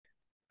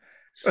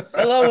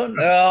Hello.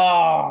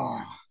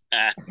 Oh.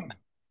 Ah,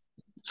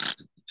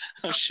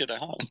 oh shit, I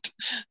honked.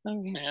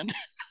 Oh man.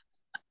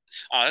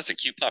 Oh, that's a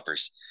cute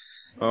puppers.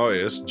 Oh,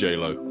 yeah, it's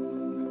J-Lo.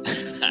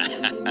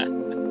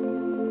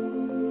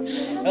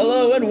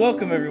 Hello and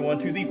welcome everyone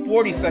to the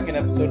 42nd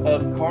episode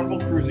of Carnival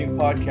Cruising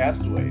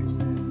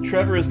Podcastaways.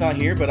 Trevor is not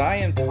here, but I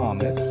am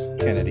Thomas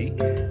Kennedy,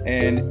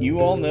 and you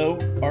all know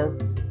our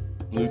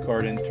blue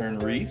card intern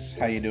Reese.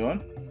 How you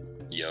doing?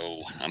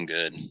 Yo, I'm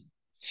good.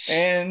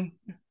 And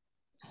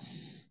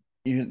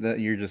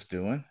you're just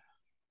doing?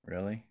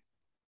 Really?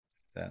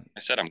 That I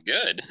said I'm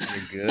good.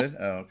 you're good?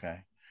 Oh, okay.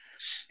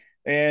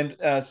 And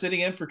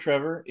sitting in for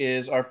Trevor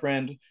is our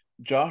friend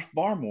Josh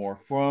Barmore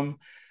from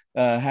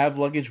Have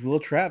Luggage Will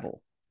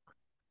Travel.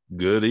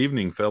 Good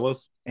evening,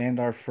 fellas. And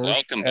our first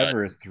Welcome, bud.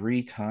 ever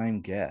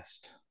three-time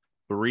guest.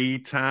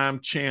 Three-time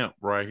champ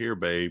right here,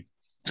 babe.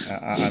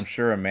 I'm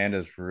sure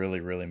Amanda's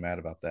really, really mad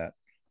about that.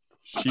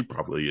 She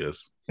probably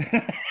is.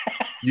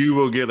 You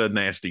will get a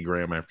nasty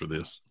gram after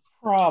this.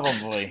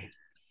 Probably.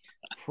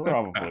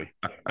 Probably.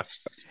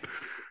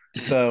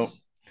 So,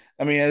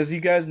 I mean, as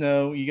you guys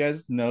know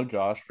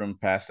Josh from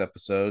past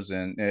episodes,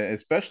 and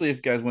especially if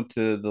you guys went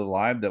to the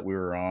live that we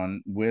were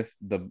on with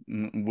the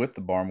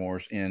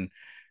Barmores in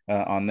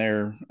on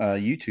their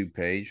YouTube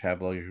page,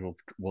 Have Luggage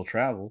Will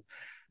Travel.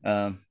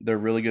 They're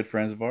really good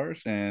friends of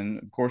ours,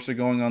 and of course, they're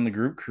going on the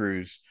group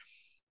cruise.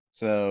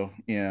 So,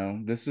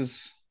 this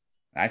is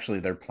actually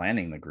they're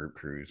planning the group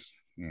cruise.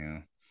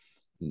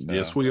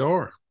 Yes, So, we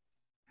are.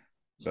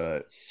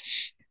 but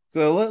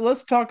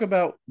let's talk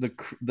about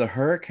the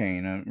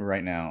hurricane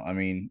right now. I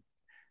mean,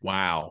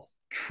 Wow.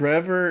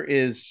 Trevor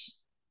is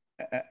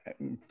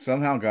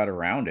somehow got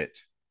around it.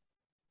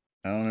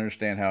 I don't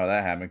understand how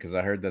that happened because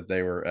I heard that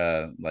they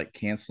were like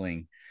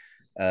canceling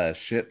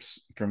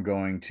ships from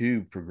going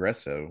to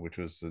Progresso, which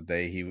was the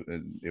day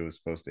it was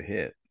supposed to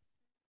hit.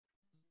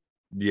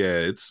 Yeah,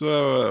 it's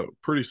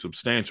pretty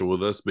substantial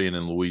with us being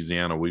in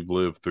Louisiana. We've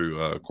lived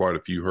through quite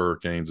a few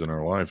hurricanes in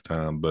our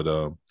lifetime, but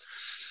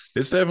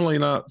it's definitely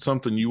not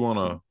something you want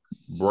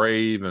to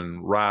brave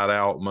and ride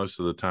out most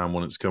of the time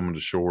when it's coming to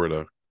shore at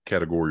a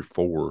category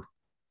 4.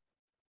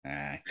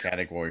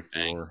 Category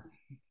Dang. 4.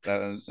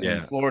 In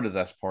Yeah. Florida,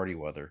 that's party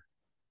weather.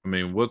 I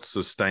mean, what's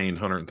sustained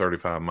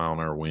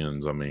 135-mile-an-hour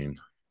winds? I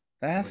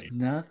That's mean,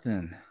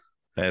 nothing.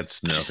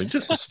 that's nothing.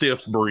 Just a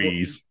stiff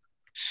breeze.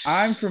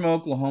 I'm from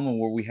Oklahoma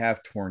where we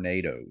have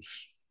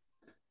tornadoes.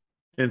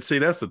 And see,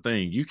 that's the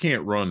thing. You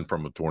can't run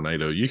from a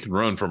tornado. You can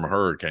run from a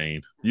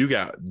hurricane. You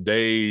got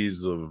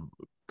days of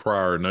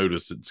prior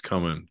notice it's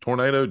coming.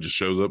 Tornado just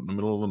shows up in the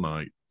middle of the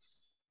night.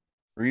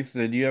 Reese,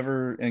 did you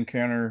ever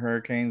encounter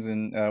hurricanes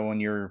when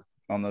you're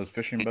on those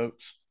fishing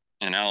boats?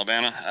 In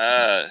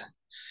Alabama,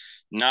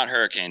 not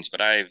hurricanes,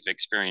 but I've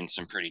experienced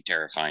some pretty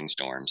terrifying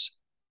storms.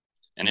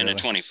 And in a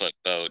Really? 20-foot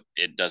boat,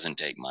 it doesn't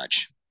take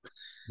much.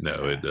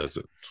 No, Yeah. it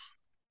doesn't.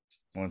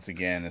 Once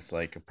again, it's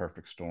like a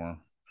perfect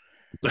storm.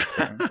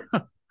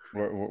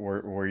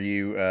 Were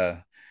you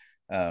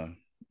um,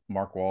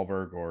 Mark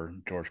Wahlberg or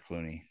George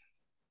Clooney,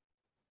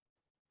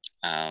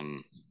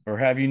 Um, or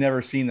have you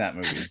never seen that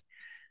movie?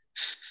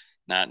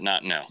 not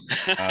no.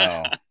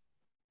 Oh,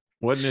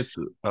 Wasn't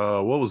it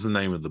what was the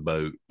name of the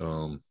boat?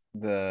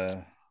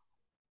 the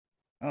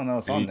oh no,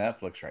 it's on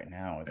Netflix right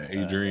now. It's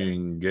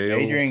Adrian Gale.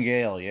 Adrian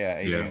Gale. Yeah,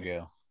 Yeah. Adrian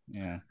Gale.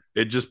 Yeah,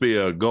 It'd just be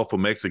a Gulf of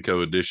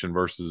Mexico edition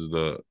versus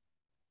the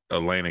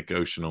Atlantic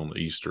Ocean on the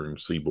eastern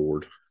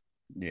seaboard.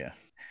 yeah.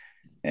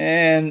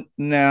 And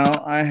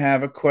now I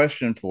have a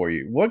question for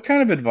you. What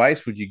kind of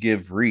advice would you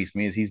give Reese?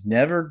 Means he's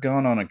never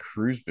gone on a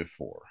cruise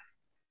before,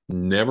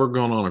 Never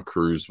gone on a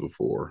cruise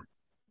before.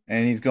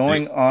 and he's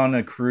going on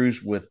a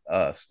cruise with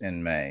us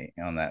in May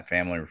on that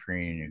family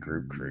reunion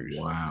group cruise.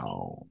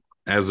 Wow.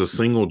 As a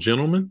single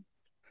gentleman?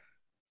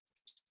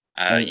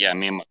 And Yeah,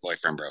 me and my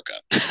boyfriend broke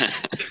up.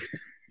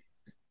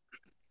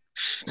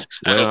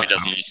 I hope Well, he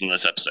doesn't listen to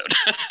this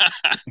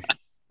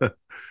episode.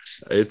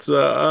 it's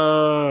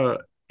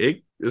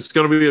it's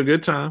going to be a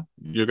good time.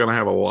 You're going to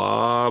have a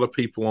lot of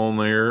people on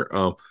there.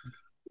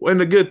 And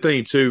the good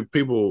thing too,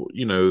 people,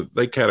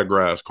 they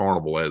categorize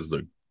Carnival as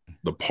the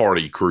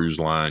party cruise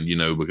line,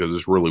 because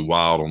it's really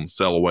wild on the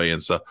sail away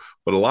and stuff.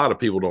 But a lot of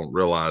people don't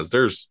realize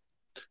there's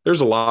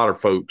a lot of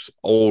folks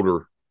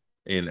older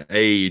in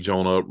age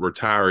on up,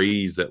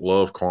 retirees that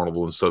love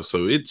Carnival and stuff.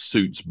 So it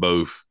suits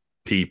both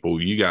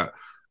people. You got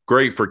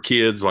great for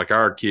kids like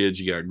our kids.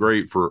 You got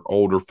great for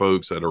older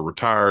folks that are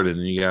retired, and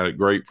you got it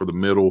great for the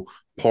middle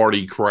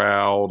party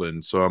crowd.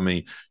 And so, I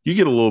mean, you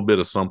get a little bit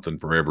of something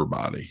for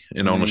everybody.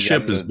 And on then a you got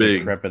ship the as big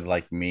decrepit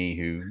like me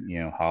who,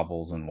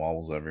 hobbles and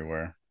wobbles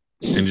everywhere.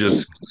 and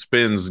just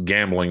spends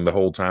gambling the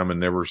whole time and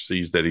never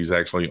sees that he's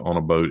actually on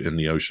a boat in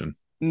the ocean.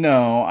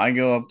 No, I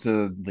go up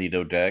to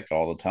Lido deck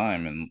all the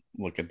time and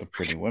look at the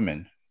pretty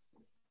women.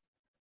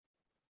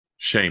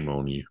 Shame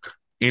on you.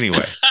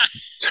 Anyway,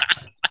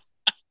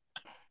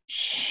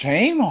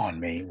 Shame on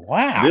me.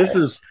 Wow. this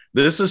is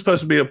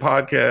supposed to be a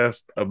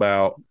podcast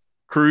about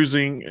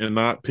cruising and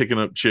not picking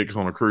up chicks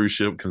on a cruise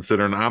ship,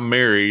 considering I'm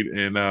married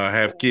and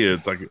have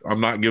kids. I'm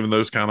not giving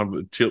those kind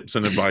of tips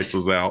and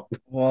advices out.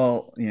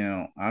 Well,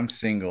 I'm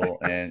single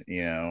and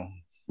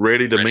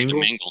Ready to Ready to mingle?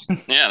 mingle.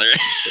 Yeah,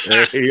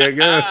 There you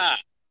go. there.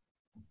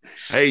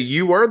 Hey,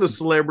 you were the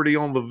celebrity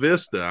on the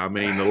Vista. I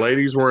mean, the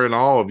ladies were in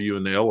awe of you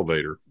in the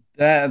elevator.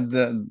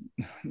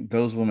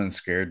 those women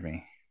scared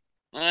me.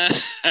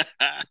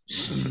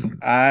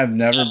 I've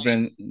never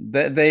been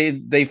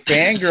they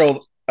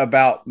fangirled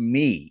about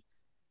me.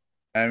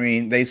 I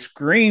mean, they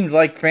screamed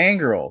like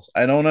fangirls.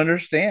 I don't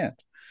understand.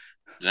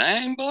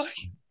 Dang, boy.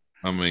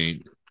 I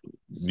mean,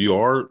 you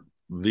are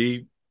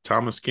the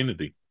Thomas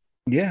Kennedy,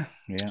 Yeah,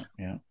 yeah,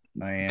 yeah.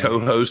 I am.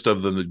 co-host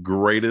of the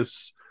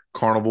greatest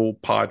carnival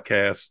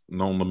podcast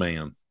known to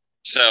man.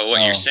 So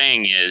what you're Oh,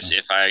 saying is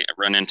if I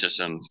run into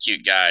some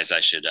cute guys, I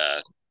should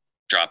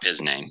drop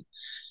his name.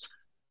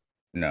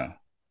 no.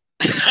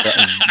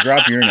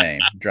 Drop your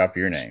name. Drop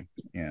your name.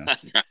 Yeah.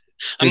 I'm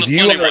Because the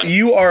funny one.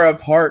 you are a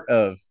part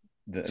of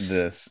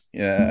this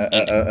And,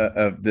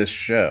 of this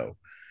show.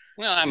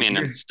 well, I mean,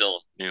 I'm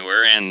still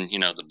newer and,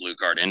 the blue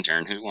card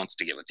intern. Who wants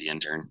to get with the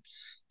intern?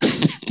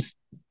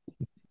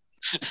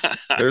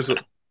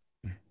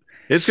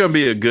 It's going to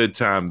be a good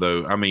time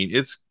though. I mean,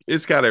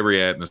 it's got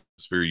every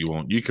atmosphere you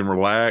want. You can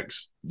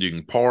relax, you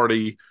can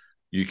party,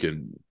 you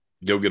can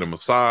go get a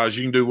massage,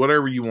 you can do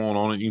whatever you want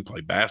on it. You can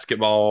play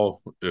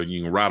basketball,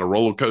 you can ride a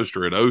roller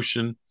coaster at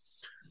ocean.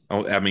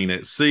 I mean,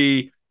 at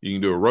sea, you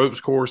can do a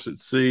ropes course at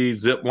sea,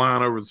 zip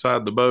line over the side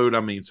of the boat.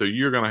 I mean, so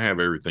you're going to have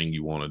everything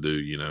you want to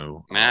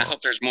do. Man, I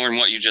hope there's more than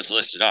what you just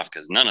listed off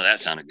because none of that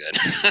sounded good.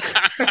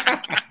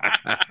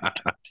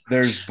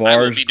 There's bars. I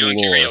will be doing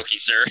galore. karaoke,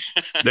 sir.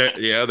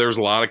 There's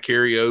a lot of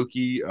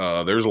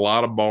karaoke. There's a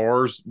lot of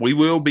bars. We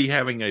will be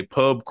having a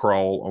pub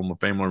crawl on the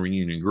family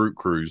reunion group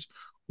cruise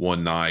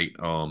one night.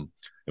 And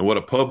what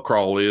a pub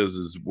crawl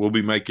is we'll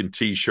be making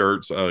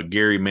T-shirts.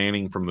 Gary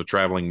Manning from the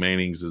Traveling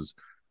Mannings is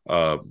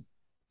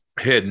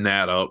heading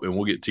that up, and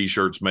we'll get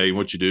T-shirts made.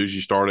 What you do is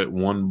you start at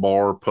one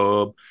bar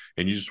pub,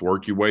 and you just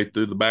work your way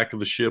through the back of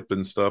the ship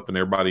and stuff, and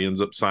everybody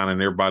ends up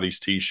signing everybody's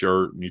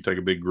T-shirt, and you take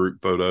a big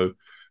group photo.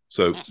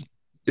 So Awesome.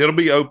 It'll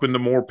be open to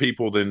more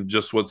people than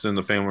just what's in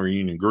the family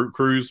reunion group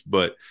cruise,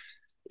 but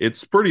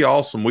it's pretty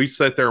awesome. We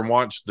sat there and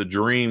watched The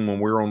Dream when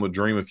we were on The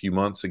Dream a few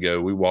months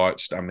ago. We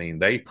watched, I mean,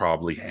 they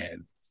probably had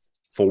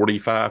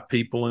 45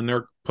 people in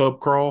their pub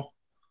crawl.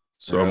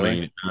 So,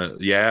 Really? I mean,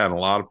 yeah, and a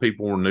lot of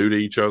people were new to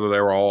each other. They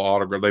were all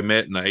autographed. They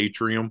met in the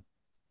atrium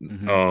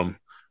right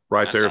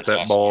That there at that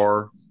sounds awesome.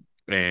 bar,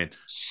 and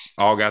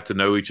all got to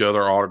know each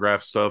other,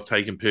 autograph stuff,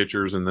 taking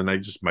pictures, and then they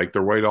just make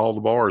their way to all the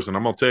bars. And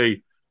I'm going to tell you,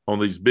 on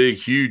these big,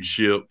 huge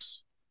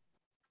ships,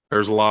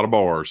 there's a lot of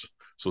bars.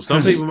 So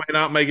some people may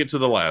not make it to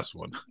the last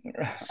one.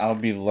 I'll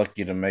be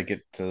lucky to make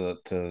it to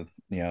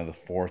the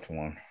fourth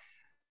one.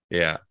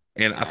 Yeah.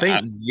 And I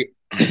think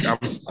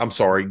I'm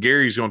sorry,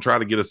 Gary's going to try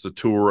to get us a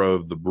tour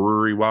of the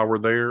brewery while we're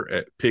there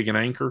at Pig and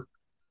Anchor.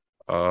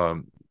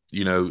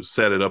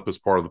 Set it up as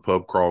part of the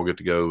pub crawl, get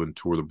to go and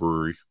tour the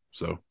brewery.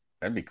 So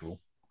that'd be cool.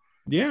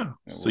 Yeah.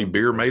 See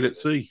beer made at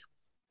sea.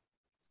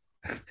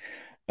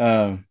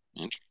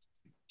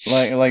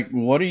 Like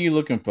what are you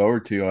looking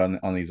forward to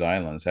on these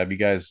islands? Have you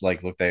guys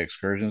looked at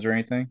excursions or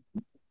anything?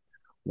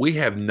 We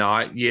have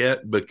not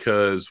yet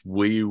because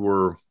we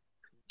were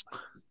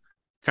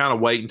kind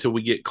of waiting until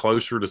we get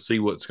closer to see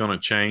what's going to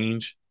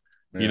change.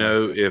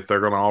 Yeah. If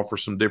they're going to offer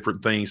some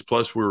different things.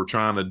 Plus, we were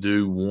trying to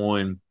do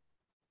one.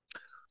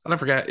 I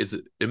forgot.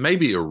 It may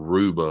be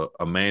Aruba.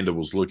 Amanda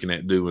was looking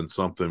at doing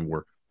something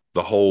where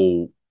the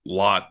whole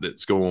lot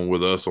that's going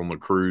with us on the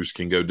cruise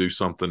can go do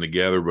something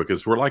together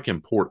because we're in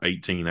port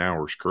 18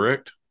 hours,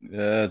 correct?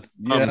 Yeah,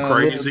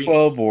 crazy.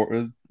 12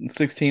 or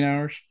 16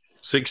 hours.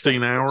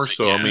 16 hours.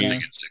 So, I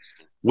mean,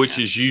 which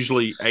is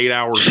usually 8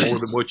 hours more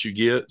than what you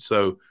get.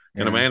 So,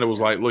 and Amanda was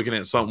looking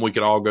at something we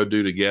could all go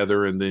do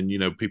together. And then,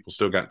 people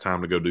still got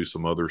time to go do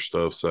some other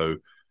stuff. So,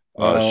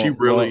 she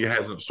really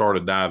hasn't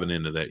started diving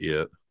into that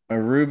yet.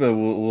 Aruba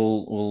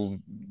will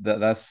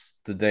that's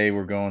the day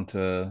we're going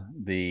to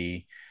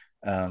the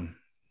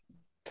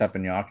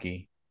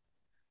teppanyaki.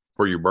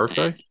 For your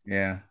birthday?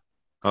 Yeah.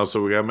 Oh,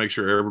 so we got to make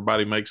sure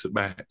everybody makes it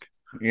back.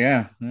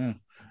 Yeah.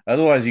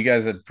 Otherwise, you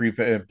guys had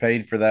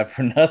paid for that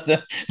for nothing.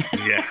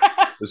 Yeah.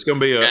 It's gonna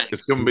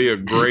be a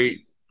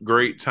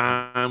great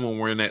time when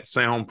we're in that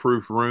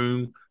soundproof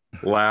room,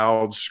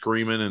 loud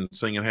screaming and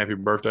singing "Happy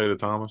Birthday" to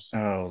Thomas.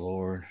 Oh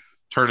Lord!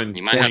 Turning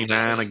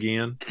 29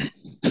 again.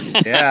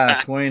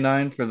 Yeah,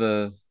 29 for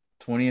the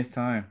 20th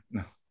time.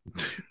 No,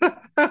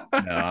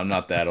 I'm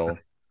not that old.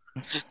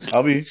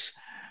 I'll be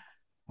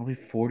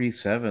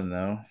 47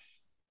 though.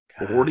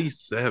 God.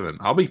 47.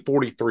 I'll be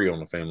 43 on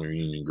the family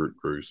reunion group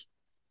cruise.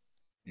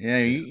 Yeah,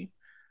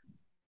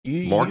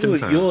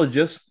 you'll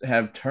just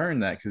have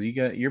turned that because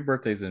your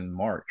birthday's in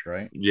March,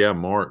 right? Yeah,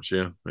 March.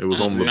 Yeah, it was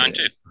on the 9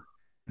 too.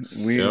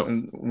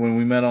 When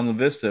we met on the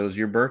Vista, it was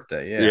your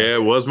birthday. Yeah,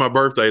 it was my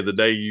birthday. The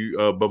day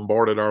you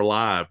bombarded our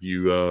live,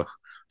 you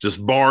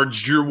just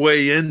barged your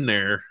way in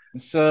there.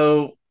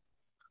 So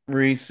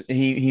Reese,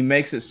 he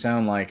makes it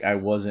sound like I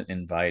wasn't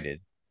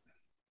invited,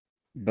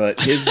 but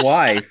his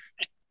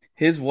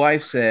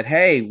wife said,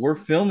 "Hey, we're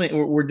filming,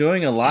 we're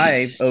doing a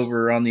live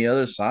over on the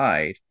other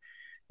side.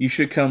 You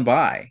should come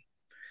by."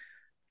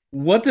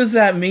 What does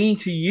that mean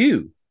to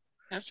you?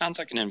 That sounds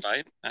like an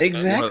invite, I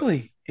suppose. Well,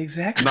 Exactly,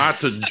 exactly. not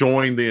to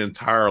join the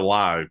entire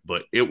live,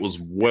 but it was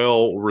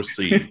well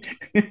received.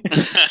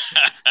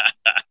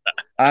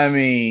 I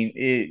mean,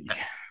 it.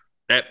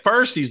 At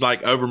first, he's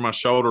like over my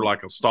shoulder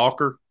like a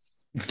stalker,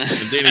 and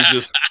then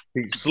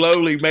he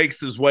slowly makes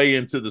his way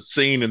into the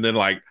scene, and then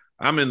like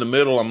I'm in the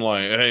middle, I'm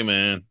like, hey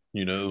man,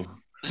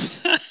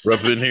 we're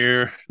up in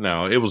here.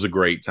 No, it was a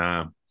great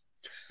time.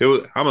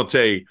 I'm gonna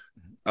tell you,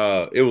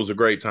 it was a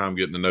great time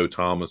getting to know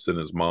Thomas and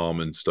his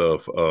mom and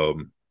stuff.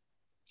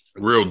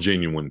 Real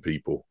genuine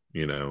people.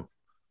 It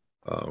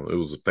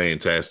was a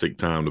fantastic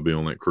time to be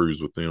on that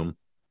cruise with them.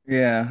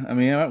 Yeah, I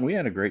mean, we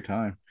had a great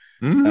time.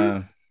 Mm-hmm.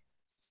 Uh,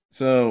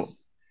 so,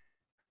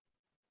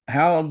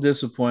 how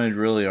disappointed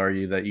really are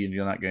you that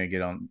you're not going to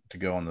get on to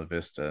go on the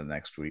Vista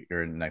next week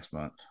or next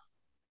month?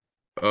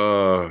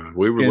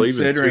 We were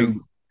leaving Considering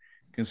two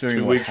considering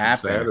two what weeks from happened,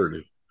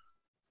 Saturday.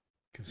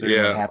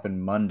 considering what Yeah.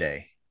 happened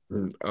Monday.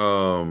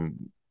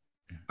 Um,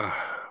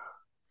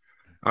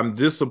 I'm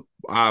dis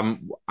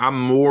I'm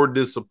more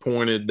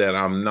disappointed that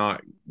I'm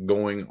not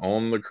going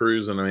on the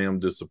cruise than I am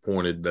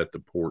disappointed that the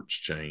port's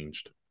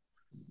changed.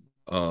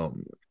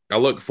 Um, I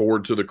look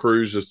forward to the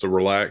cruise just to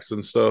relax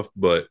and stuff,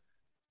 but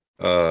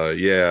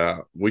yeah,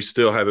 we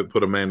still haven't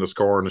put Amanda's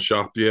car in the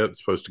shop yet. It's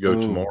supposed to go Ooh,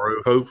 tomorrow,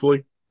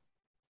 hopefully.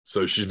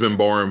 So she's been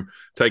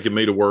taking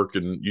me to work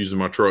and using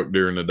my truck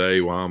during the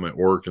day while I'm at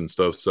work and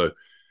stuff. So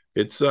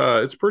it's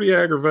pretty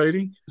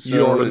aggravating.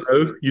 You ought to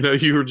so know.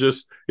 You were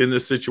just in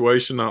this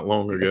situation not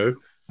long ago.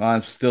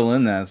 I'm still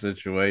in that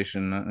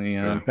situation. I'm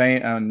Yeah.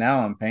 paying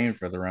now. I'm paying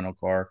for the rental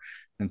car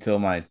until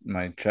my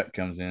check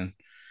comes in.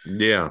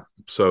 Yeah.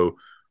 So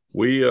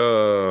we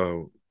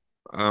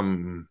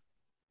I'm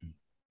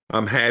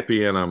I'm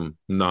happy and I'm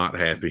not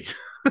happy.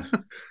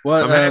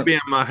 What? I'm happy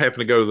I'm not having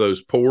to go to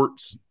those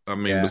ports. I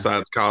mean, Yeah.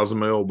 besides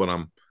Cozumel, but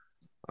I'm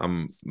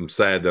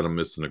sad that I'm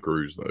missing the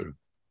cruise though.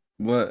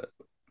 What?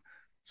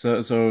 So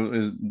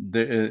is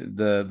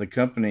the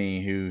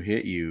company who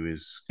hit you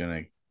is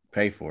gonna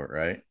pay for it,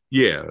 right?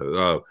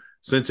 Yeah,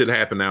 since it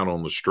happened out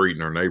on the street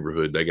in our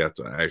neighborhood, they got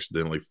to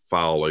accidentally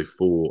file a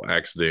full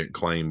accident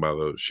claim by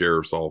the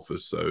sheriff's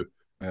office. So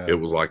it Oh,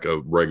 was like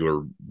a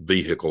regular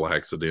vehicle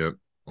accident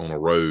on a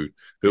road.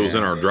 If it was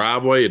in yeah, our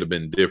driveway, it'd have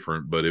been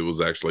different, but it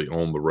was actually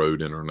on the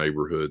road in our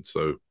neighborhood.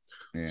 So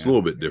it's a yeah.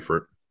 little bit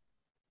different.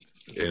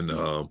 And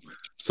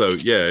so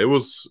yeah, it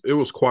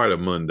was quite a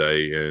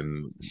Monday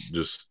and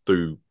just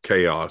through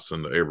chaos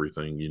and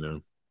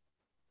everything.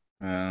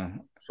 Uh,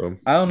 So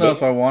I don't know but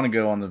if I want to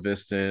go on the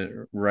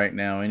Vista right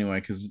now anyway,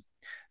 because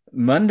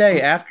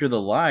Monday after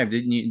the live,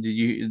 did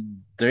you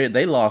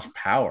they lost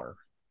power.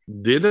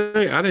 did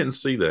they? I didn't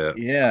see that.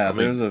 Yeah, I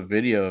there's mean, a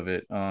video of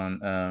it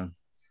on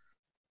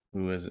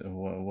who is it?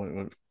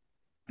 What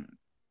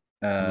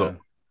the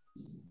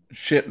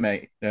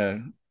shipmate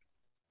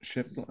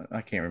ship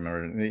I can't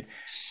remember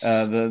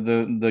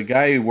the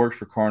guy who works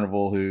for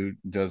Carnival who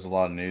does a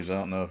lot of news. I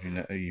don't know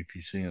if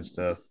you've seen his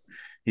stuff.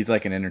 He's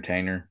like an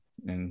entertainer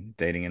and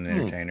dating an hmm.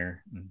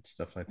 entertainer and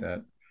stuff like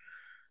that.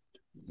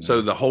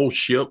 So the whole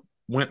ship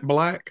went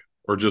black,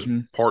 or just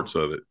Mm-hmm. parts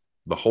of it?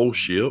 The whole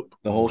ship.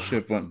 The Oh whole wow,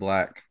 ship went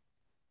black.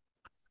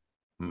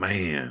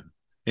 man.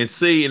 And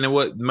see, and then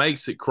what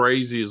makes it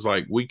crazy is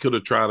like we could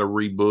have tried to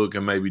rebook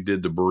and maybe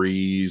did the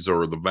Breeze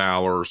or the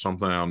Valor or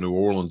something out of New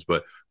Orleans,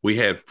 but we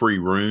had free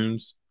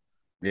rooms.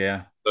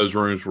 Yeah, Those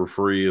rooms were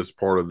free as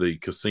part of the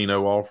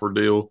casino offer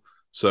deal.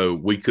 So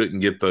we couldn't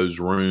get those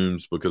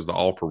rooms because the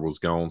offer was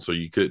gone. So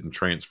you couldn't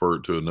transfer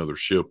it to another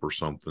ship or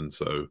something.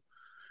 So,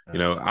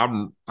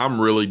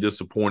 I'm really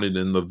disappointed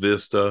in the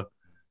Vista,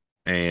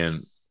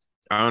 and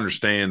I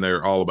understand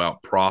they're all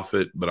about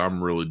profit, but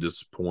I'm really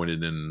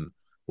disappointed in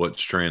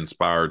what's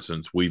transpired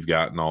since we've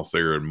gotten off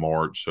there in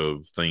March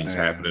of things yeah,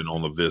 happening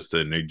on the Vista,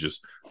 and they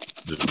just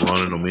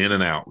running them in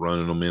and out,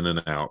 running them in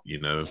and out.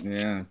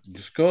 yeah.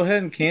 Just go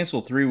ahead and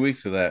cancel 3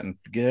 weeks of that and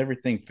get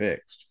everything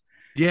fixed.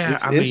 Yeah,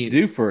 It's I it's mean,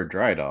 due for a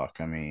dry dock.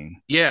 I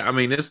mean,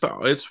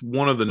 it's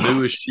one of the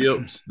newest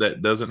ships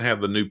that doesn't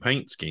have the new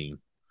paint scheme,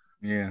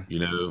 yeah. you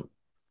know,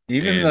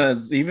 Even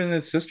and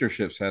the sister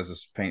ships has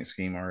this paint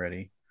scheme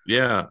already.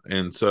 yeah,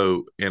 and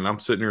I'm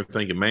sitting here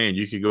thinking, man,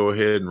 you could go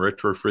ahead and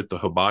retrofit the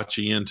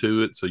hibachi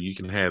into it so you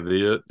can have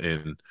it,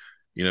 and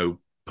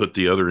put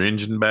the other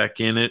engine back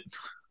in it,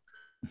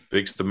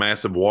 fix the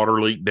massive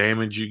water leak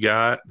damage you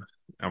got.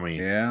 I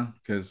mean, Yeah,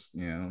 because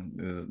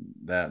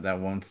that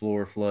one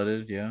floor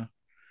flooded. Yeah,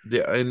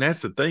 yeah, and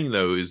that's the thing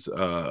though is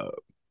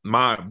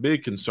my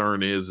big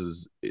concern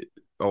is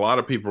a lot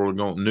of people are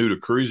going new to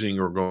cruising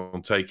are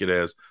going to take it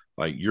as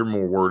like you're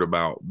more worried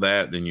about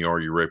that than you are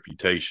your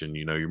reputation.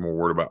 You're more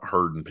worried about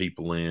herding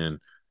people in,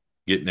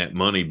 getting that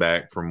money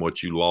back from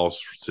what you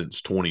lost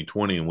since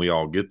 2020, and we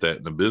all get that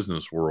in the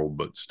business world.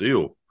 But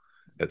still,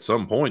 at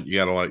some point, you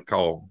got to like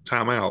call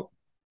timeout.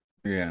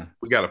 Yeah,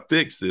 We got to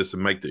fix this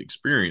and make the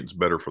experience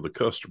better for the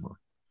customer.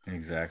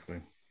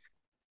 exactly.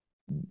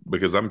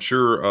 Because I'm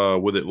sure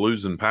with it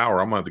losing power,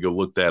 I'm gonna have to go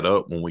look that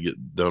up when we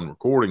get done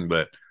recording.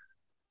 But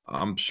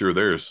I'm sure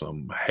there's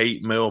some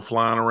hate mail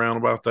flying around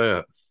about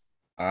that.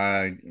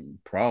 I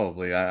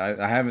probably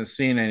I haven't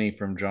seen any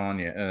from John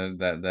yet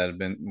that have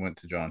been went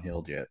to John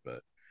Hill yet,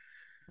 but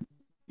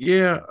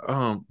Yeah,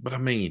 but I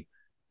mean,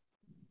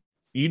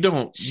 you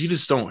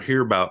just don't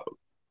hear about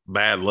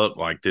bad luck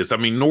like this. I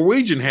mean,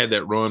 Norwegian had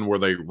that run where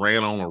they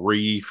ran on a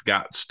reef,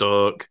 got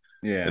stuck,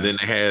 and yeah, then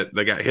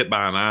they got hit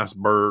by an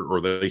iceberg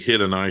or they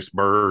hit an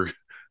iceberg.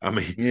 I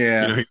mean,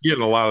 yeah. you're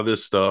getting a lot of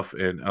this stuff,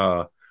 and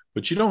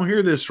but you don't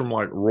hear this from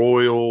like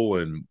Royal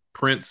and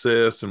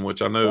Princess, and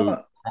which I know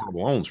Well,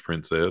 Carnival owns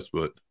Princess,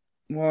 but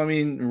I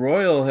mean,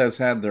 Royal has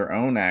had their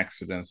own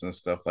accidents and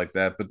stuff like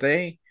that, but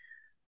they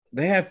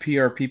have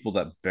PR people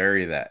that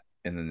bury that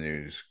in the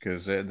news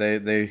because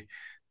they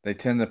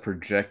tend to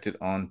project it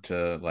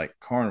onto like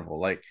Carnival.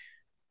 Like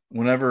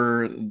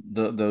whenever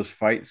those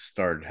fights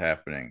started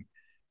happening,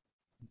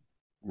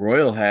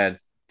 Royal had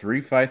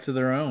three fights of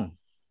their own.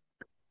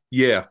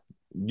 yeah,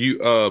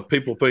 you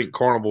people think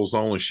Carnival's the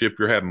only ship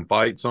you're having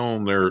fights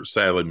on. They're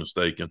sadly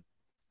mistaken.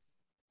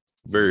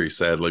 Very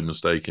sadly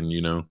mistaken,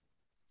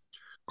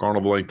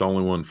 Carnival ain't the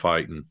only one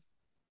fighting.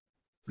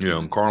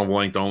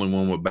 Carnival ain't the only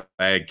one with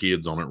bad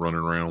kids on it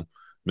running around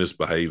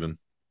misbehaving.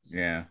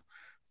 Yeah,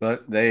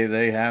 but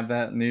they have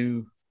that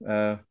new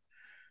that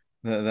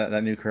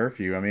new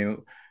curfew. I mean,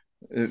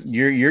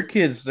 your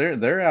kids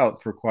they're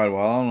out for quite a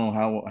while. I don't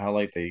know how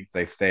late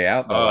they stay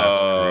out the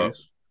last Uh,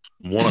 cruise.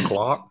 1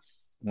 o'clock.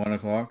 1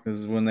 o'clock. This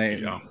is when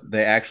Yeah.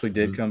 they actually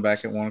did Mhm. come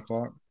back at 1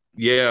 o'clock.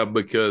 Yeah,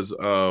 because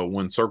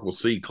when Circle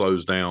C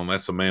closed down,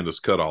 that's Amanda's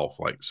cutoff.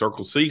 Like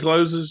Circle C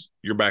closes,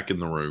 you're back in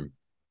the room.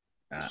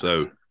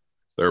 So Ah,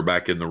 they're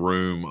back in the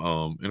room.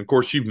 And of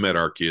course, you've met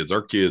our kids.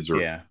 Our kids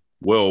are yeah,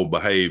 well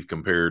behaved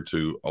compared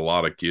to a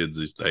lot of kids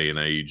this day and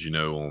age,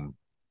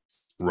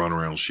 run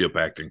around ship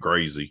acting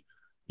crazy,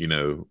 you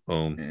know.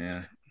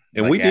 yeah.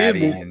 And we Like did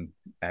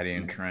Addie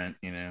and Trent,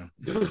 our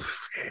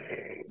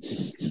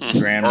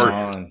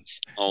grandma and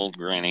Old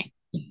granny.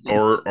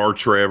 or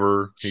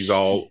Trevor, he's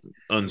all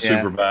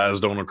yeah,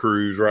 unsupervised on a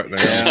cruise right now.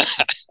 yeah.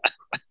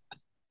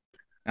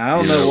 I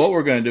don't You know know, what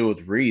we're gonna do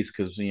with Reese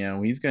because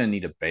he's gonna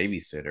need a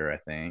babysitter. I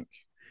think.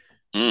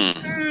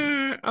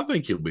 Mm. I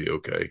think he'll be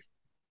okay.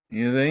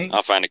 You think?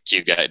 I'll find a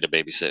cute guy to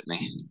babysit me.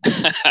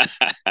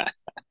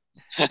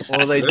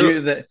 Well, they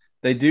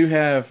do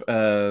have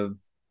do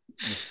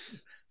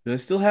they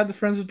still have the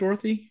Friends of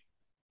Dorothy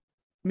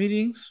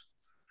meetings?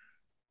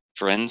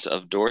 Friends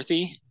of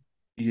Dorothy?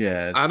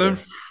 Yeah, I it's don't.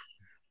 a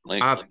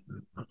Like I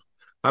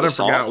I the done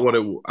forgot song? what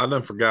it. I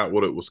done forgot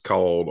what it was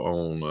called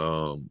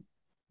on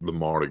the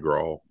Mardi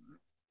Gras.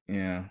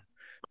 yeah.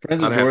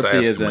 Friends I'd of have to Dorothy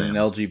ask is him, an man.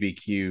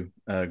 LGBTQ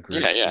Yeah,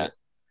 group, yeah.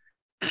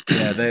 but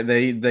yeah,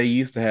 they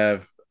used to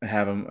have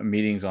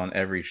meetings on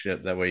every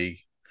ship. That way,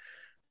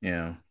 you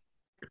know,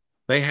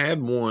 They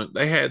had one.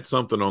 They had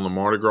something on the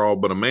Mardi Gras,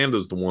 but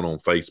Amanda's the one on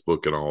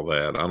Facebook and all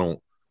that. I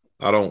don't.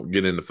 I don't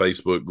get into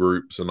Facebook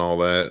groups and all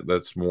that.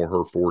 That's more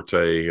her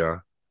forte.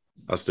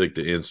 I stick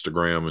to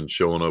Instagram and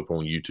showing up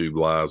on YouTube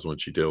lives when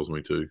she tells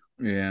me to.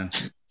 yeah,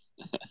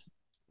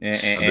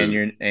 I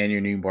do. and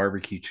your new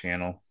barbecue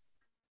channel.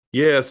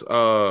 Yes,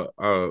 I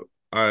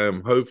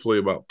am hopefully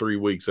about 3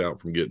 weeks out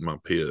from getting my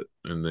pit,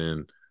 and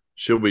then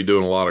she'll be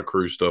doing a lot of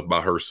cruise stuff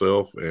by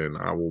herself, and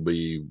I will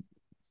be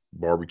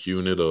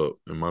barbecuing it up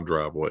in my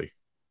driveway.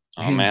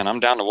 Oh man, I'm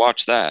down to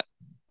watch that.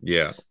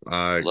 Yeah,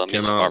 I Love me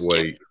some cannot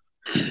barbecue. wait.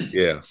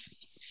 Yeah,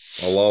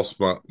 I lost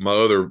my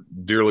other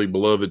dearly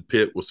beloved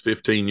pit was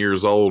 15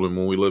 years old, and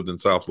when we lived in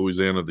South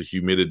Louisiana, the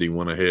humidity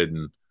went ahead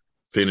and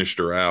finished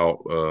her out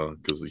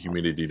because the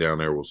humidity down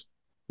there was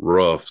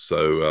rough.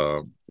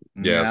 So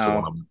yeah, so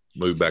when I Now,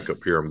 move back up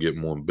here, I'm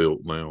getting one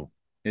built now.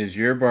 is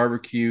your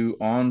barbecue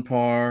on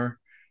par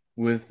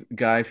with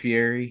Guy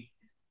Fieri?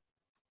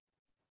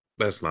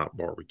 That's not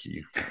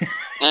barbecue.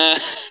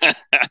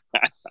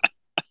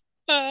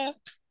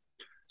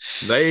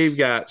 They've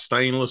got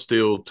stainless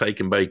steel take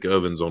and bake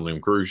ovens on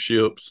them cruise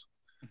ships,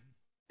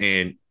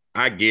 and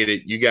I get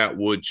it. You got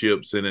wood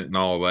chips in it and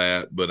all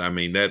that, but I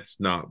mean that's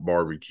not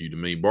barbecue to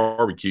me.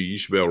 Barbecue, you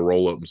should be able to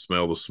roll up and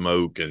smell the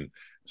smoke and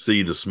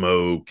see the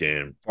smoke.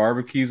 And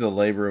Barbecue's a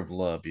labor of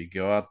love. You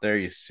go out there,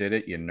 you sit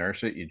it, you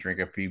nurse it, you drink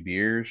a few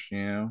beers.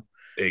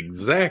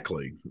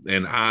 exactly.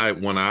 And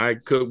when I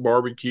cook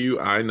barbecue,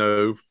 I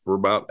know for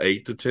about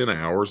 8 to 10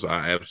 hours,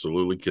 I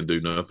absolutely can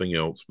do nothing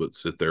else but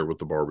sit there with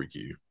the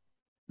barbecue.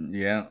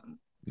 Yeah.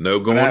 No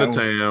When going to I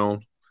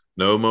town,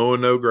 no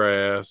mowing, no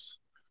grass,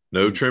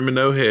 no trimming,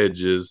 no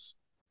hedges.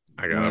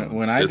 I gotta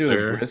when I sit do a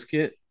there.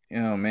 brisket,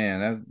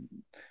 man,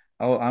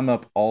 I'm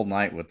up all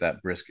night with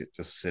that brisket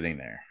just sitting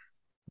there.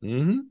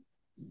 Mm-hmm.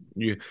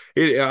 Yeah,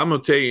 I'm gonna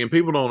tell you, and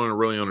people don't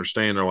really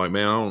understand. They're like,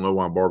 "Man, I don't know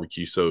why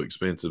barbecue's so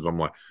expensive." I'm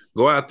like,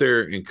 go out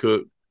there and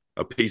cook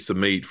a piece of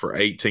meat for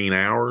 18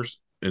 hours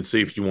and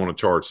see if you want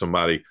to charge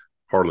somebody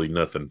hardly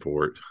nothing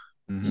for it.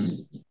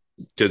 Mm-hmm.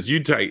 because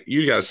you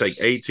got to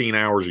take 18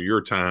 hours of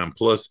your time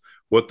plus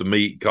what the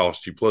meat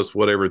costs you plus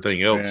what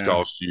everything else Yeah.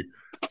 costs you,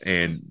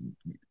 and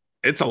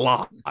it's a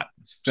lot.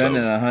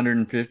 Spending So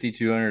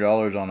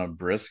 $150-$200 on a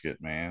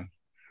brisket, man.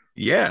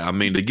 yeah, I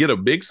mean, to get a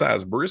big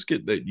size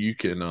brisket that you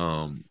can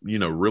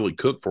really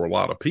cook for a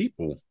lot of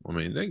people, I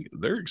mean,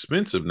 they're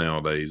expensive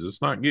nowadays.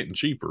 It's not getting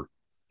cheaper.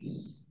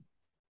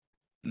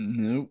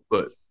 Nope.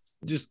 But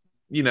just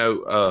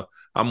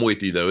I'm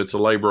with you though. It's a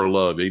labor of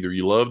love. Either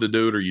you love to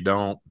do it or you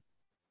don't.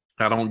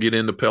 I don't get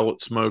into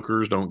pellet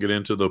smokers. Don't get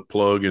into the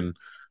plug and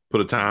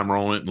put a timer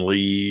on it and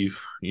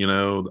leave.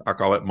 I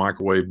call it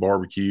microwave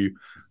barbecue.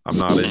 I'm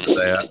not into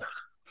that.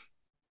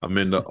 I'm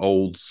into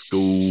old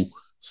school,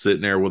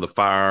 sitting there with a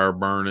fire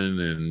burning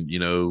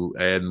and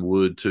adding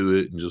wood to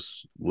it and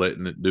just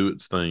letting it do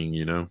its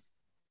thing.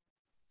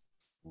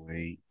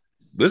 Wait.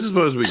 This is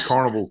supposed to be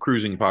Carnival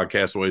Cruising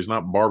Podcastaways,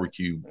 not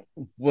barbecue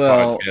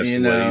Well,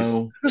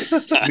 podcastaways.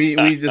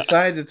 we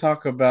decided to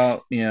talk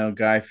about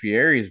Guy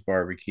Fieri's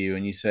barbecue,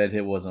 and you said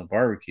it wasn't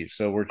barbecue,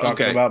 so we're talking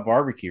Okay. about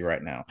barbecue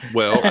right now.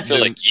 Well, I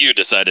feel like you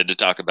decided to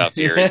talk about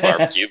Fury's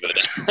barbecue, but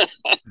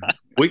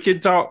we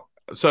could talk.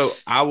 So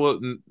I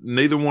wouldn't.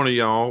 Neither one of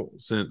y'all,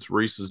 since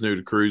Reese is new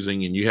to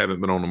cruising and you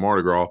haven't been on the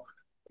Mardi Gras,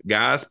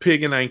 Guys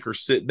Pig and Anchor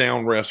sit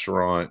down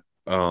restaurant.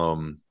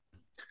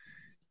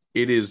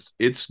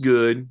 It's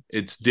good.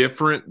 It's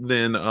different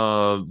than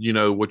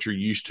what you're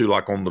used to,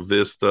 like on the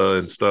Vista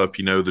and stuff.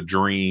 The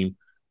Dream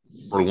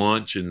for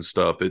lunch and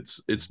stuff.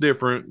 It's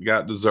different. You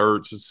got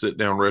desserts. It's a sit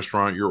down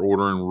restaurant. You're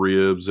ordering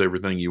ribs,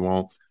 everything you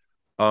want.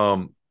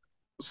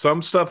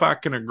 Some stuff I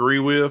can agree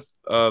with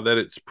that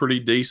it's pretty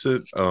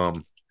decent.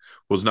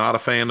 Was not a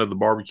fan of the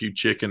barbecue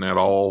chicken at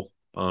all.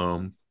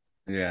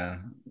 Yeah,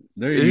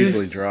 they're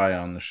usually dry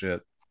on the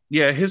shit.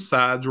 Yeah, his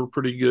sides were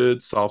pretty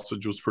good.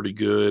 Sausage was pretty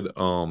good.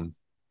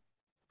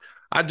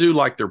 I do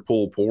like their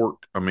pulled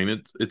pork. I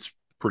mean, it's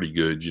pretty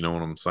good. You know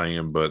what I'm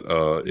saying? But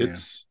but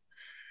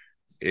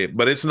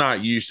it's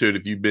not used to it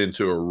if you've been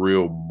to a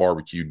real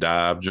barbecue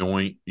dive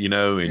joint,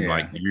 and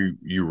like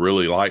you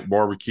really like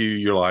barbecue.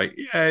 You're like,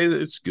 yeah,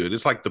 it's good.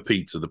 It's like the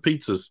pizza. The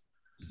pizza's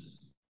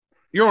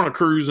you're on a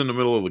cruise in the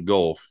middle of the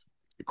Gulf,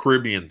 the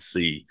Caribbean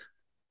Sea.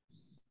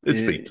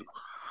 It's pizza.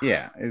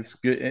 Yeah, it's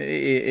good.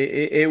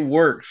 It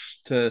works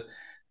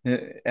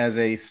as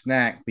a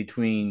snack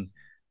between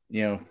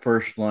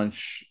first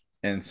lunch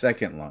and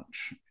second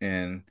lunch,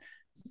 and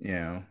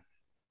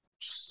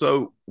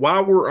So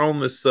while we're on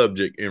this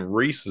subject, and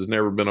Reese has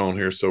never been on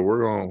here, so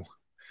we're gonna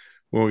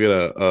get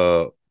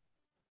a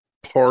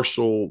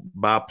partial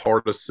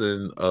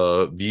bipartisan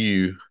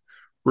view.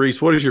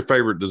 Reese, what is your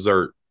favorite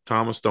dessert?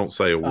 Thomas, don't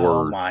say a word.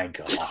 Oh my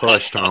god,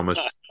 hush, Thomas.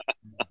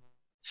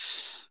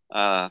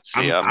 Let's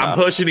see. I'm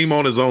pushing him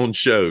on his own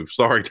show.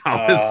 Sorry,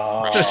 Thomas.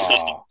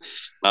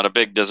 Not a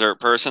big dessert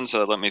person,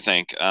 so let me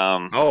think.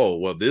 Oh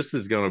well, this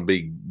is gonna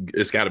be.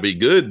 It's got to be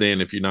good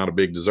then if you're not a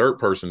big dessert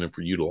person, and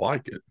for you to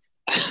like it.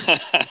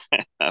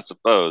 I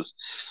suppose.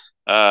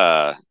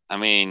 I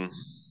mean,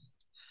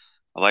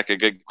 I like a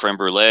good creme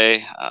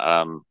brulee.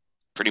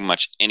 Pretty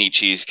much any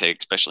cheesecake,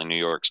 especially New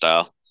York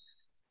style.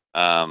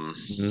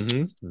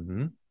 You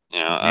can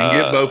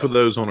get both of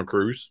those on a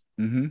cruise.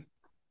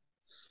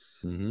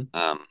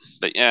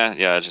 But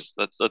yeah, just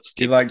let's.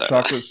 Do you like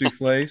chocolate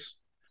souffles?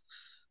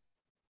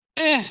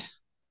 I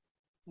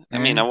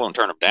mean, I won't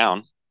turn them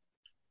down.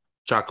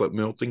 Chocolate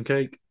melting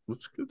cake.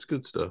 It's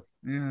good stuff.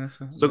 Yeah.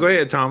 So go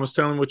ahead, Thomas.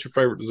 Tell him what your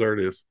favorite dessert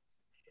is.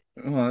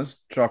 Well, it's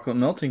chocolate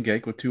melting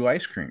cake with 2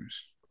 ice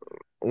creams.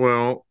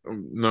 Well,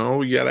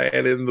 no, you got to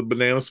add in the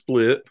banana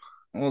split.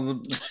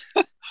 Well,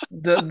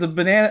 the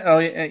banana. Oh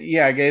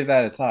yeah, I gave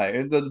that a tie.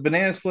 The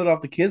banana split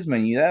off the kids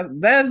menu.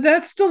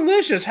 That's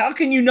delicious. How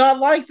can you not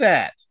like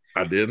that?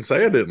 I didn't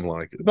say I didn't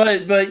like it.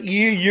 But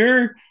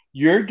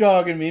you're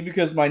dogging me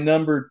because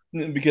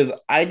because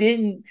I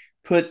didn't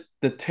put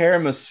the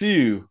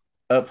tiramisu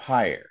up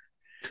higher.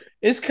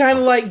 It's kind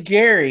of like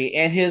Gary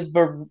and his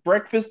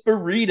breakfast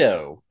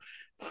burrito.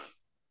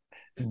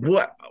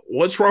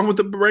 What's wrong with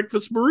the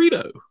breakfast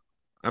burrito?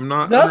 I'm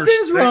not.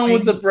 Nothing's wrong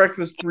with the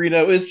breakfast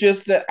burrito. It's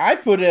just that I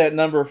put it at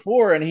number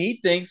 4, and he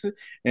thinks,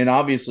 and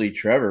obviously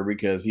Trevor,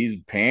 because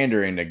he's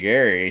pandering to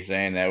Gary,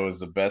 saying that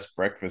was the best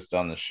breakfast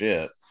on the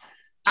ship.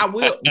 I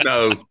will.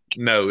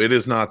 No, it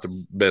is not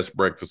the best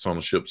breakfast on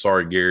the ship.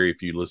 Sorry, Gary,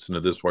 if you listen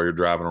to this while you're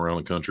driving around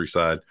the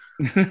countryside.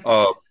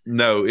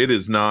 No, it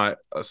is not.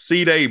 A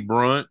sea day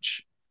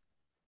brunch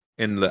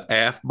and the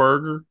aft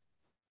burger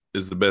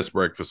is the best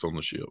breakfast on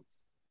the ship.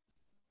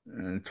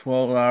 And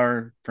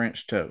 12-hour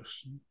French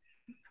toast.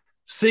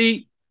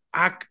 See,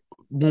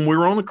 when we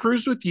were on the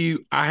cruise with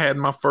you, I had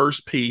my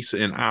first piece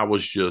and I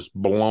was just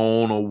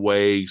blown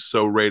away,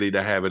 so ready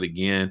to have it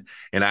again.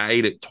 And I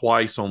ate it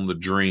twice on the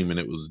Dream, and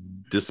it was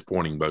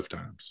disappointing both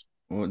times.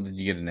 Well, did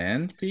you get an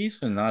end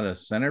piece and not a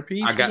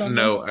centerpiece?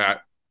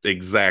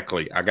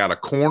 Exactly. I got a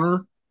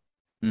corner,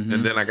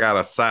 and then I got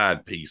a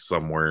side piece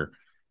somewhere.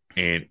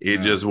 And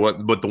it just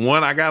wasn't, but the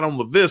one I got on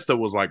the Vista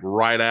was like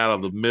right out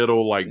of the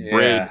middle, like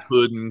bread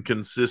pudding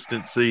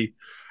consistency.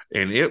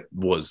 And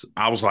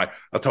I was like,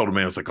 I told him,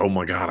 man, I was like, oh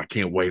my God, I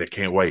can't wait. I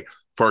can't wait.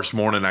 First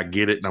morning I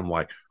get it and I'm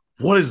like,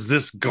 what is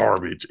this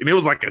garbage? And it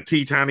was like a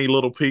tiny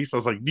little piece. I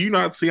was like, do you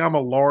not see I'm a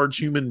large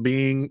human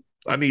being?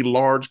 I need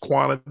large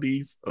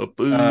quantities of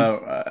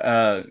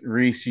food.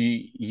 Reese,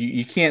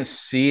 you can't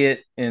see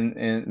it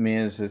in me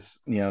as this,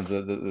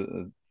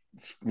 the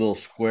little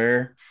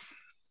square,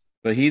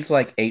 but he's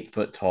like 8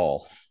 foot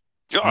tall.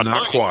 God,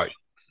 Not quite.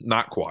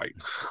 Not quite.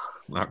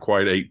 Not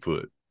quite 8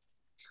 foot.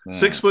 Mm.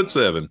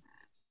 6'7".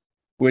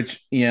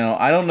 Which,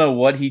 I don't know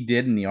what he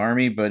did in the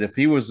army, but if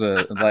he was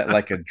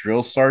like a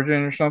drill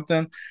sergeant or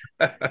something,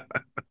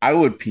 I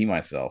would pee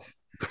myself.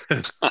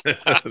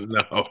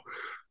 No,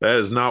 that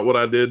is not what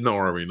I did in the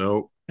army.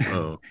 No,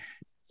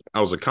 I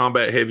was a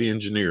combat heavy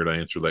engineer to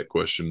answer that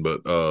question.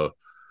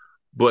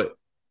 But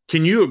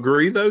can you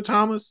agree though,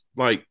 Thomas?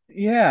 Like,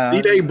 Yeah,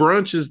 C-Day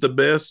brunch is the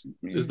best.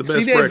 Is the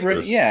best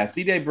breakfast. Yeah,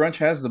 C-Day brunch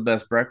has the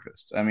best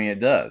breakfast. I mean, it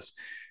does.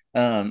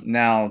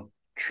 Now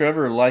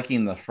Trevor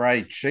liking the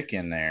fried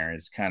chicken there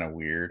is kind of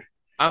weird.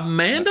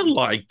 Amanda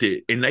liked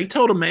it, and they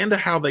told Amanda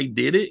how they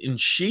did it, and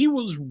she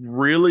was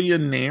really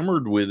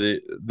enamored with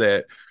it.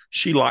 That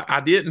she like. I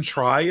didn't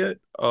try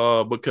it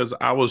because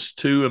I was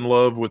too in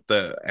love with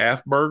the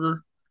Ath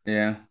burger.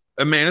 Yeah.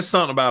 And man, it's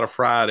something about a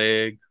fried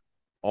egg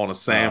on a Oh yeah.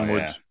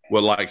 sandwich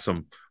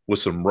with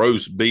some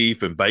roast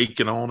beef and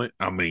bacon on it.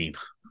 I mean,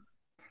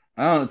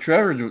 I don't know.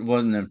 Trevor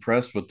wasn't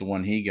impressed with the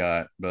one he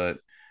got, but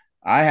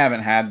I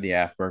haven't had the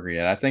Aff burger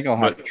yet. I think I'll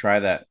have but to try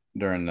that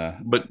during the.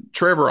 but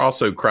Trevor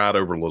also cried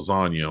over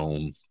lasagna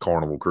on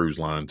Carnival Cruise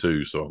Line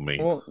too. So I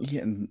mean, Well,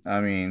 yeah, I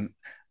mean,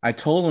 I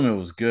told him it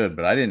was good,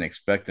 but I didn't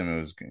expect him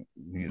he was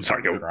it's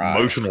gonna like an cry.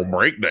 emotional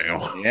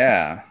breakdown.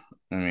 Yeah,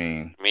 I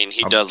mean, I mean,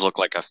 he I'm- does look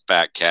like a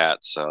fat cat,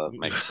 so it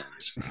makes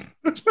sense.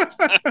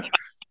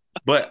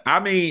 But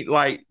I mean,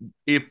 like,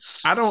 if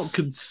I don't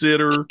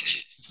consider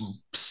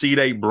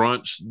C-Day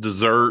brunch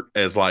dessert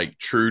as like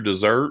true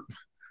dessert.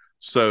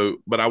 So,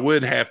 but I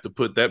would have to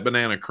put that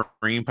banana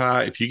cream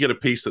pie. If you get a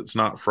piece that's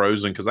not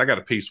frozen, because I got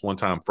a piece one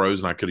time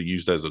frozen, I could have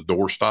used as a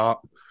doorstop.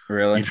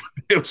 really. You know,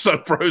 it was so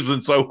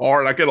frozen so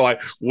hard, I could have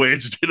like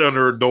wedged it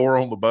under a door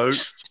on the boat.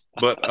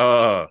 But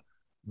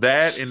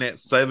that and that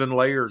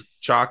 7-layer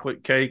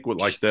chocolate cake with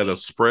like that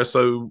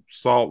espresso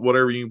salt,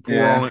 whatever you can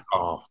pour on Yeah. it.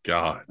 Oh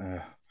God. Uh,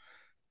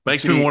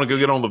 Makes me see, want to go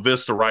get on the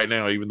Vista right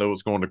now, even though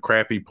it's going to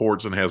crappy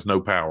ports and has no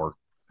power.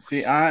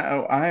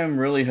 I am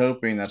really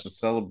hoping that the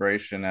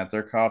celebration at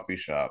their coffee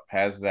shop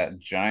has that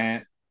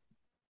giant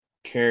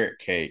carrot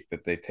cake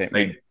that they take.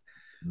 They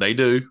they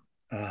do.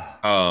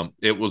 Ugh.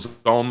 It was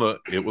on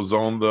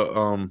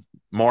the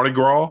Mardi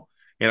Gras,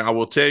 and I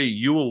will tell you,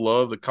 you will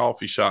love the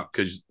coffee shop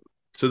because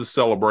to the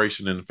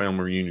celebration in the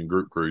family reunion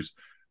group cruise,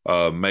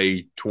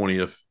 May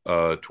 20th,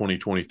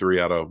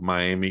 2023, out of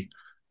Miami.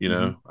 You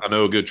know, I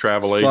know a good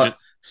travel agent.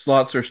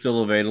 Slots are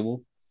still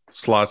available.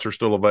 Slots are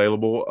still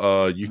available.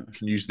 You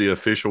can use the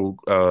official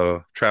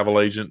travel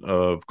agent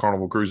of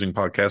Carnival Cruising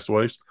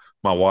Podcastaways,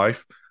 my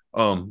wife.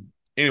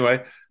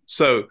 Anyway,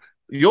 so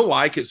you'll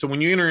like it. So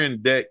when you enter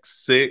in deck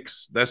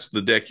 6, that's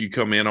the deck you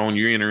come in on.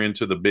 You enter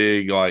into the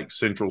big like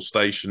central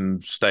station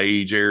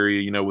stage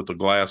area, you know, with the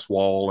glass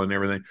wall and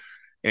everything.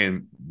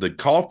 And the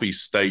coffee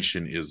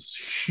station is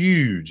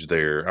huge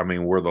there. I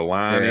mean, where the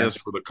line Yeah. is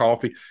for the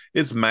coffee,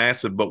 it's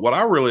massive. But what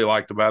I really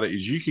liked about it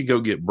is you could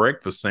go get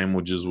breakfast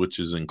sandwiches, which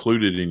is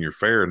included in your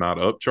fare, not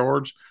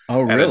upcharged.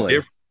 Oh,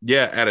 really?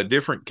 At a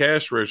different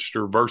cash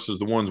register versus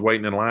the ones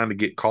waiting in line to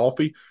get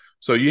coffee.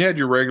 So you had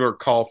your regular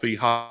coffee,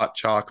 hot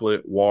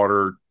chocolate,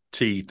 water,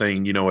 tea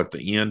thing, you know, at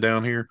the end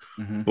down here.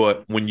 Mm-hmm.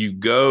 But when you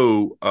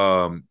go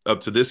up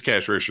to this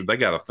cash register, they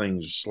got a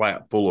thing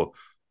slap full of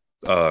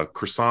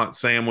croissant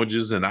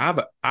sandwiches, and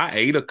I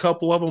ate a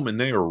couple of them, and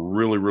they are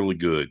really really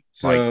good,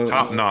 like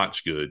top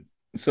notch good.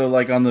 So,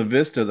 like on the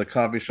Vista, the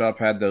coffee shop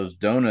had those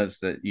donuts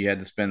that you had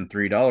to spend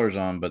 $3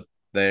 on, but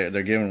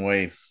they're giving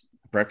away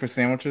breakfast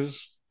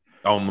sandwiches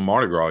On the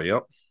Mardi Gras.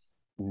 Yep.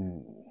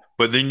 Ooh.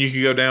 But then you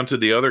could go down to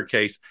the other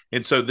case,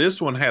 and so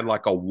this one had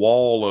like a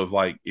wall of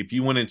like if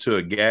you went into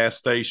a gas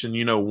station,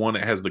 you know, one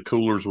that has the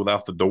coolers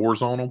without the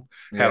doors on them,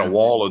 had a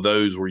wall of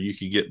those where you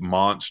could get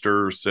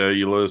Monster,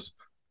 Cellulose,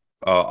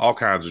 all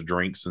kinds of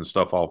drinks and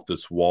stuff off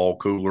this wall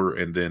cooler.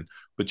 And then,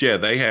 but yeah,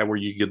 they have where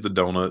you get the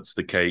donuts,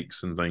 the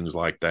cakes, and things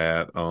like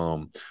that. But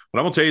I'm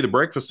gonna tell you, the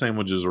breakfast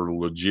sandwiches are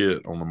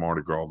legit on the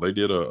Mardi Gras. They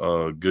did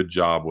a good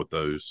job with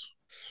those.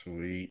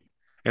 Sweet.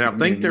 And I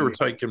think they were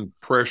taking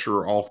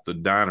pressure off the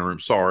dining room.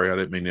 Sorry, I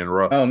didn't mean to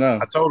interrupt. Oh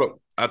no.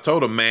 I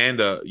told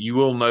Amanda, you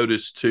will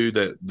notice too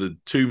that the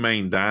two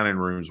main dining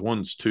rooms,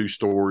 one's 2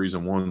 stories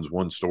and one's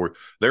 1 story,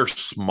 they're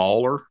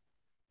smaller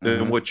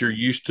than what you're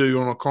used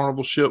to on a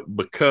Carnival ship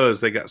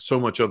because they got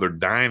so much other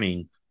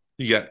dining.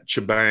 You got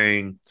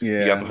Chibang,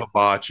 you got the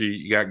hibachi,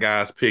 you got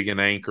Guy's Pig and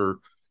Anchor,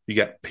 you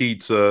got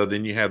pizza,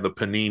 then you have the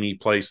panini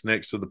place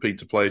next to the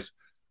pizza place.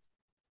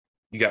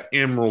 You got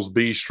Emerald's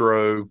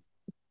Bistro,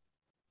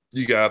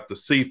 you got the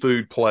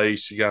seafood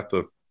place, you got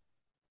the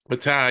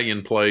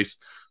Italian place.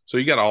 So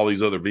you got all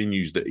these other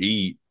venues to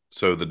eat.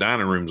 So the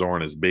dining rooms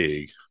aren't as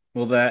big.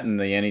 Well, that and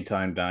the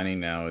anytime dining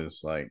now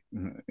is like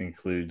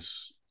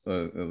includes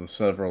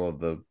several of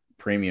the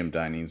premium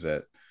dinings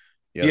that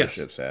the other Yes.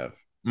 ships have.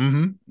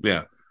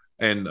 Yeah.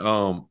 And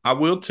I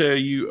will tell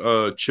you,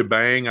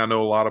 Chibang, I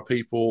know a lot of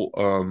people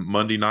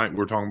Monday night we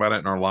were talking about it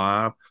in our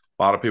live.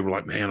 A lot of people are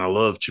like, man, I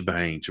love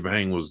Chibang.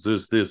 Chibang was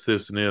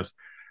this, and this.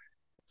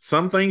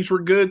 Some things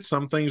were good,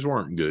 some things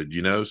weren't good,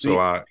 you know. So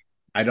See,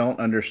 I don't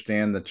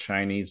understand the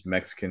Chinese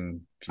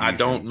Mexican I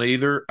don't fusion.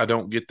 neither. I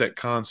don't get that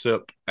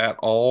concept at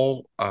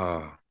all.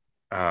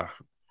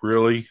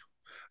 Really,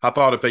 I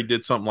thought if they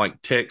did something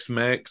like Tex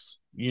Mex,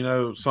 you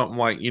know, something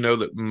like, you know,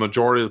 that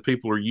majority of the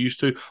people are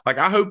used to. Like,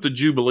 I hope the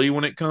Jubilee,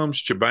 when it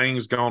comes,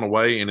 Chibang's gone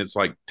away and it's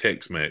like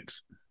Tex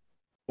Mex,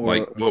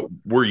 like Or what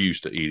we're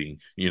used to eating,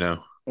 you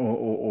know.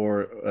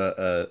 or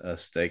a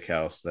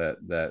steakhouse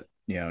that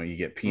you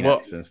get Well,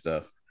 peanuts and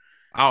stuff.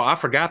 oh, I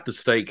forgot the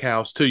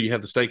steakhouse too. You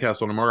have the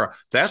steakhouse on the Murray.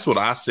 That's what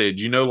I said.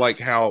 You know, like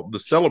how the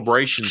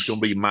celebration's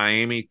going to be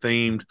Miami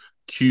themed,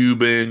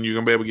 Cuban. You're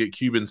going to be able to get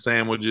Cuban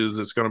sandwiches.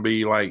 It's going to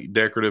be like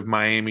decorative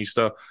Miami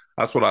stuff.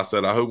 That's what I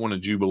said. I hope when a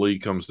Jubilee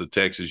comes to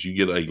Texas, you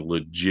get a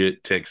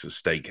legit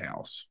Texas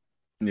steakhouse,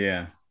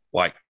 Yeah.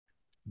 like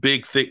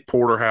big, thick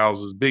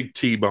porterhouses, big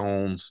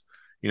T-bones,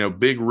 you know,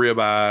 big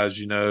ribeyes,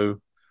 you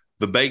know,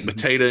 the baked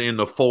potato in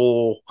the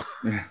full.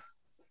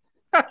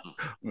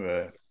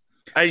 Right.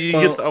 Hey, you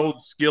get the Well,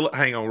 old skillet.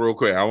 Hang on, real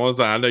quick.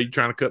 I know you're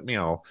trying to cut me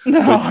off, no,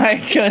 but I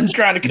ain't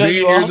trying to cut me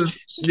you and you're off.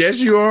 the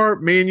yes, you are.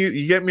 Me and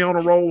you get me on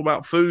a roll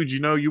about food. You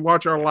know, you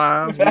watch our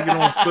lives. We get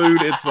on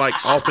food. It's like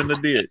off in the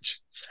ditch.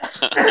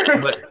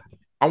 But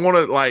I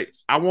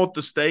want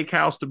the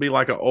steakhouse to be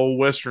like an old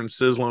Western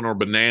sizzling or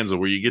Bonanza,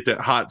 where you get that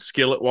hot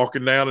skillet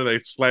walking down and they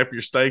slap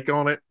your steak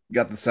on it.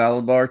 Got the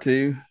salad bar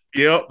too.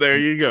 Yep, there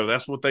you go.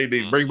 That's what they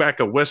need. Bring back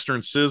a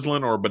Western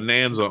sizzling or a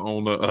Bonanza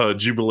on the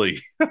Jubilee.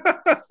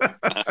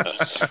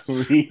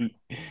 Sweet.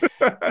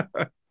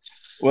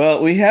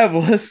 Well, we have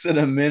less than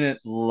a minute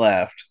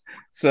left.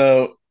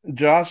 So,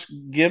 Josh,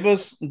 give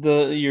us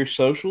your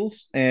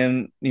socials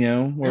and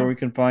where we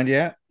can find you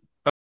at.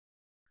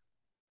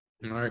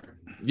 All right.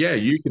 Yeah,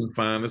 you can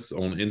find us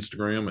on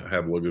Instagram at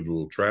Have Luggage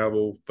Will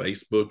Travel,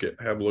 Facebook at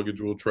Have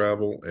Luggage Will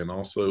Travel, and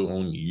also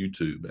on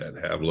YouTube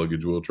at Have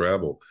Luggage Will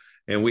Travel.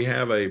 And we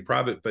have a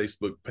private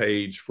Facebook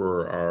page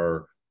for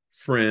our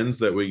friends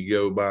that we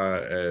go by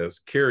as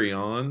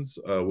carry-ons,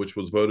 which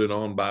was voted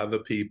on by the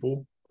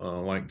people.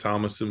 Like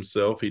Thomas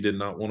himself, he did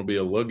not want to be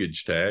a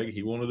luggage tag.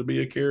 He wanted to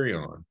be a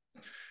carry-on.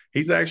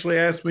 He's actually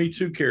asked me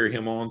to carry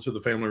him on to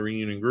the family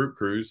reunion group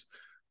cruise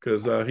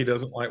because he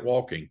doesn't like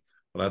walking.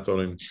 But I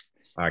told him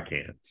I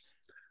can.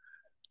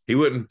 He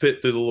wouldn't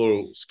fit through the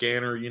little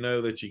scanner, you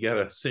know, that you got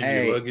to send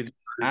your luggage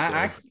through.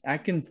 I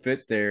can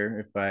fit there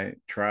if I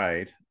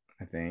tried.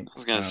 I think. I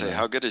was gonna say,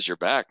 how good is your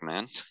back,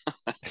 man?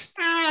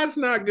 It's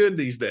not good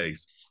these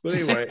days. But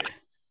anyway,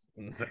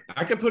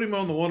 I can put him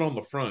on the one on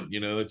the front, you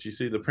know, that you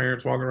see the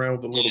parents walking around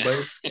with the little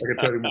baby. I can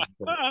put him on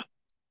the front.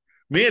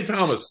 Me and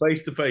Thomas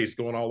face to face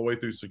going all the way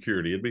through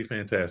security. It'd be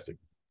fantastic.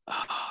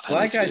 Oh,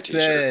 like I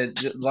said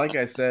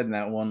in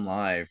that one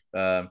live,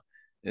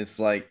 it's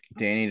like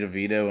Danny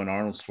DeVito and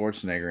Arnold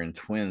Schwarzenegger and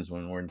twins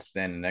when we're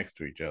standing next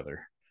to each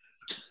other.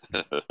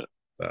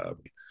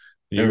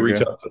 You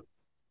reach out to.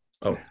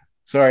 Oh,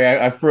 sorry,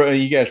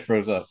 you guys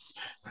froze up.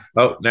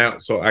 Oh, now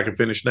so I can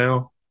finish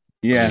now.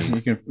 Yeah,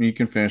 you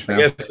can finish now.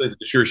 I guess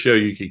it's your show.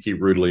 You can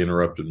keep rudely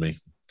interrupting me.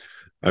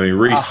 I mean,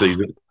 Reese sees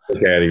it.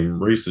 Look at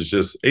him. Reese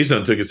is he's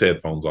done took his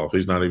headphones off.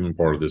 He's not even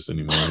part of this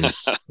anymore.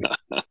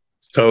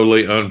 It's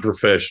totally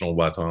unprofessional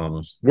by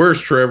Thomas.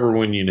 Where's Trevor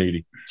when you need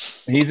him?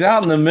 He's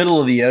out in the middle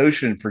of the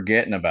ocean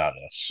forgetting about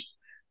us.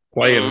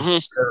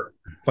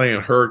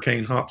 Playing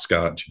hurricane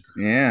hopscotch.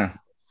 Yeah.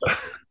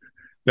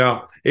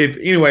 Now, if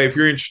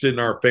you're interested in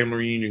our family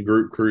reunion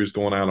group cruise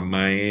going out of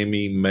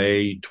Miami,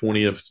 May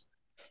 20th,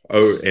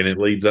 and it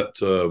leads up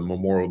to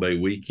Memorial Day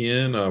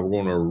weekend, we're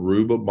going to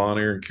Aruba,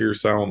 Bonaire, and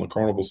Curacao on the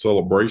Carnival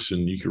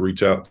Celebration. You can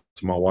reach out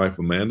to my wife,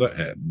 Amanda,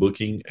 at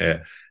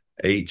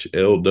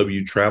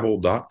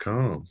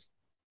booking@hlwtravel.com.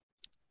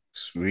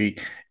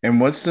 Sweet.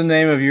 And what's the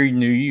name of your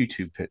new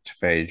YouTube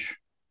page?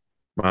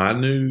 My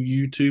new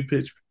YouTube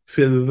page?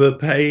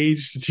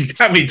 You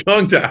got me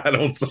tongue-tied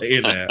on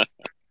saying that.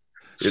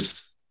 It's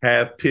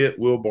Have Pit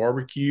Will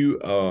Barbecue.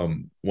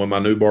 When my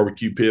new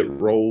barbecue pit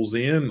rolls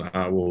in,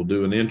 I will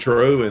do an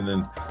intro, and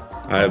then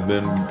I have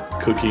been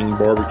cooking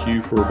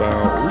barbecue for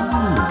about,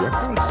 I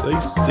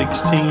probably say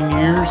 16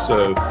 years.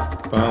 So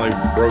finally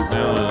broke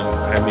down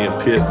and had me a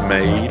pit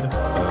made.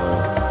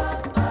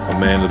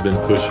 Amanda's been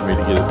pushing me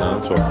to get it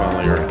done, so I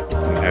finally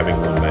am having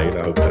one made.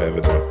 I hope to have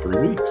it in about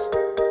 3 weeks.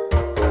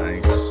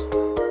 Nice.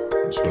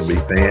 It's going to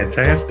be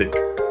fantastic.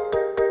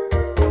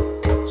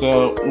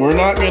 So we're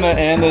not going to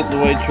end it the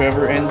way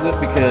Trevor ends it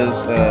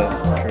because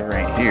Trevor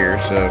ain't here.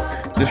 So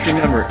just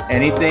remember,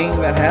 anything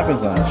that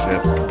happens on the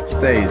ship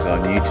stays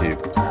on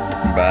YouTube.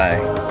 Bye.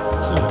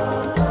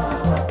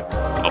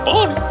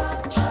 Bye-bye.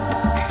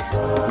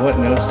 What?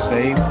 No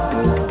save the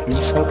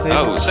foosball tables?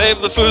 Oh,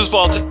 save the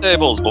foosball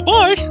tables.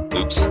 Bye-bye.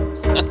 Oops.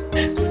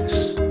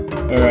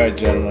 All right,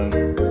 gentlemen.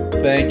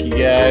 Thank you,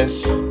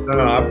 guys.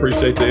 I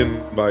appreciate the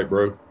invite,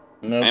 bro.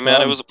 No Hey, man, it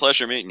problem. was a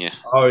pleasure meeting you.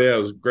 Oh yeah, it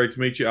was great to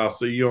meet you. I'll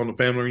see you on the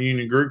family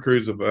reunion group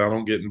cruise if I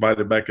don't get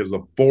invited back as a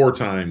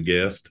 4-time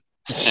guest.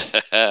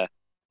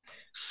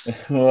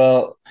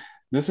 Well,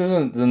 this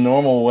isn't the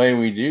normal way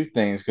we do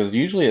things because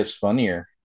usually it's funnier.